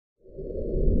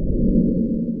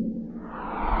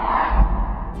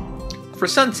For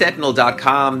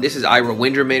Sentinel.com, this is Ira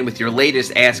Winderman with your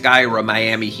latest Ask Ira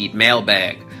Miami Heat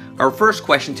mailbag. Our first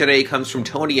question today comes from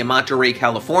Tony in Monterey,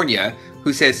 California,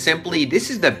 who says simply, "This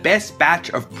is the best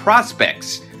batch of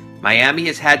prospects Miami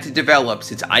has had to develop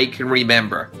since I can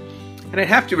remember." And I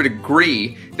have to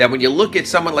agree that when you look at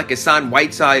someone like Hassan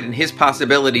Whiteside and his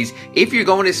possibilities, if you're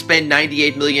going to spend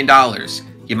 $98 million,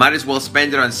 you might as well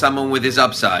spend it on someone with his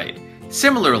upside.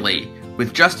 Similarly,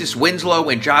 with Justise Winslow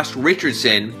and Josh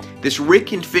Richardson, this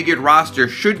reconfigured roster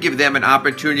should give them an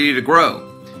opportunity to grow.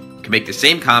 You can make the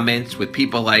same comments with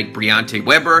people like Briante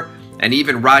Weber and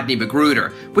even Rodney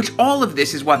Magruder, which all of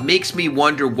this is what makes me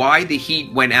wonder why the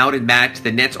Heat went out and matched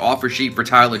the Nets offer sheet for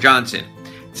Tyler Johnson.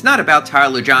 It's not about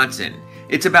Tyler Johnson.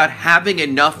 It's about having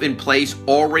enough in place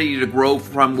already to grow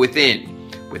from within.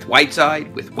 With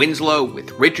Whiteside, with Winslow,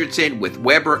 with Richardson, with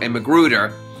Weber and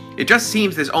Magruder, it just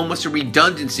seems there's almost a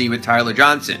redundancy with Tyler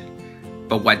Johnson.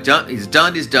 But what is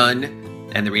done is done,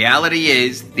 and the reality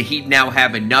is the Heat now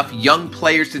have enough young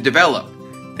players to develop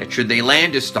that should they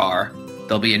land a star,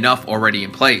 there'll be enough already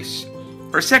in place.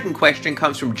 Our second question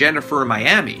comes from Jennifer in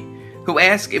Miami, who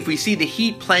asks if we see the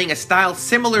Heat playing a style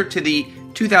similar to the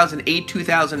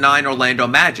 2008-2009 Orlando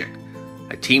Magic,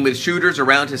 a team with shooters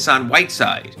around Hassan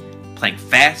Whiteside, playing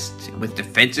fast and with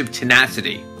defensive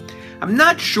tenacity. I'm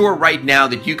not sure right now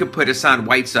that you could put Hassan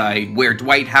Whiteside where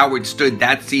Dwight Howard stood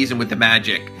that season with the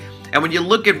Magic. And when you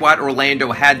look at what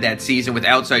Orlando had that season with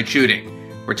outside shooting,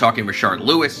 we're talking Rashard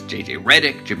Lewis, J.J.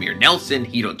 Redick, Jameer Nelson,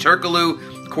 Hedo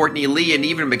Turkoglu, Courtney Lee, and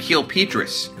even Mikal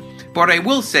Petrus. But what I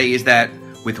will say is that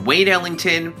with Wayne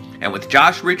Ellington and with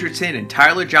Josh Richardson and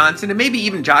Tyler Johnson and maybe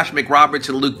even Josh McRoberts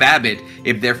and Luke Babbitt,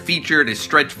 if they're featured as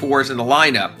stretch fours in the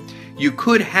lineup, you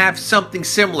could have something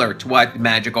similar to what the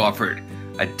Magic offered.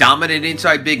 A dominant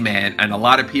inside big man and a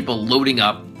lot of people loading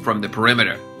up from the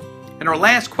perimeter. And our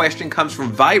last question comes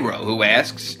from Viro, who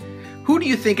asks, who do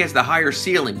you think has the higher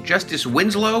ceiling, Justise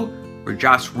Winslow or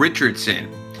Josh Richardson?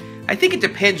 I think it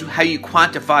depends how you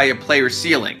quantify a player's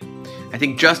ceiling. I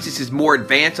think Justise is more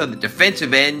advanced on the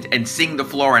defensive end and seeing the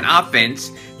floor on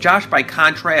offense. Josh, by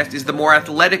contrast, is the more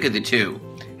athletic of the two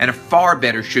and a far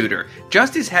better shooter.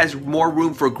 Justise has more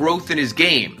room for growth in his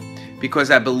game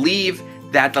because I believe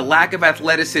that the lack of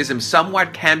athleticism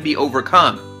somewhat can be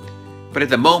overcome. But at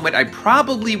the moment, I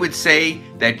probably would say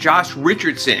that Josh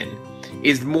Richardson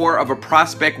is more of a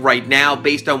prospect right now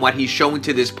based on what he's shown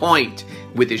to this point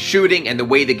with his shooting and the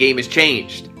way the game has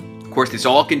changed. Of course, this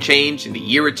all can change in a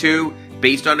year or two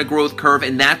based on a growth curve,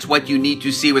 and that's what you need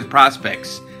to see with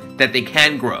prospects, that they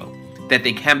can grow, that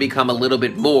they can become a little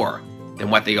bit more than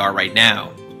what they are right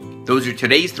now. Those are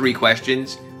today's 3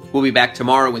 questions. We'll be back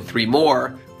tomorrow with 3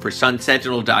 more. For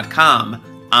SunSentinel.com,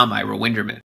 I'm Ira Winderman.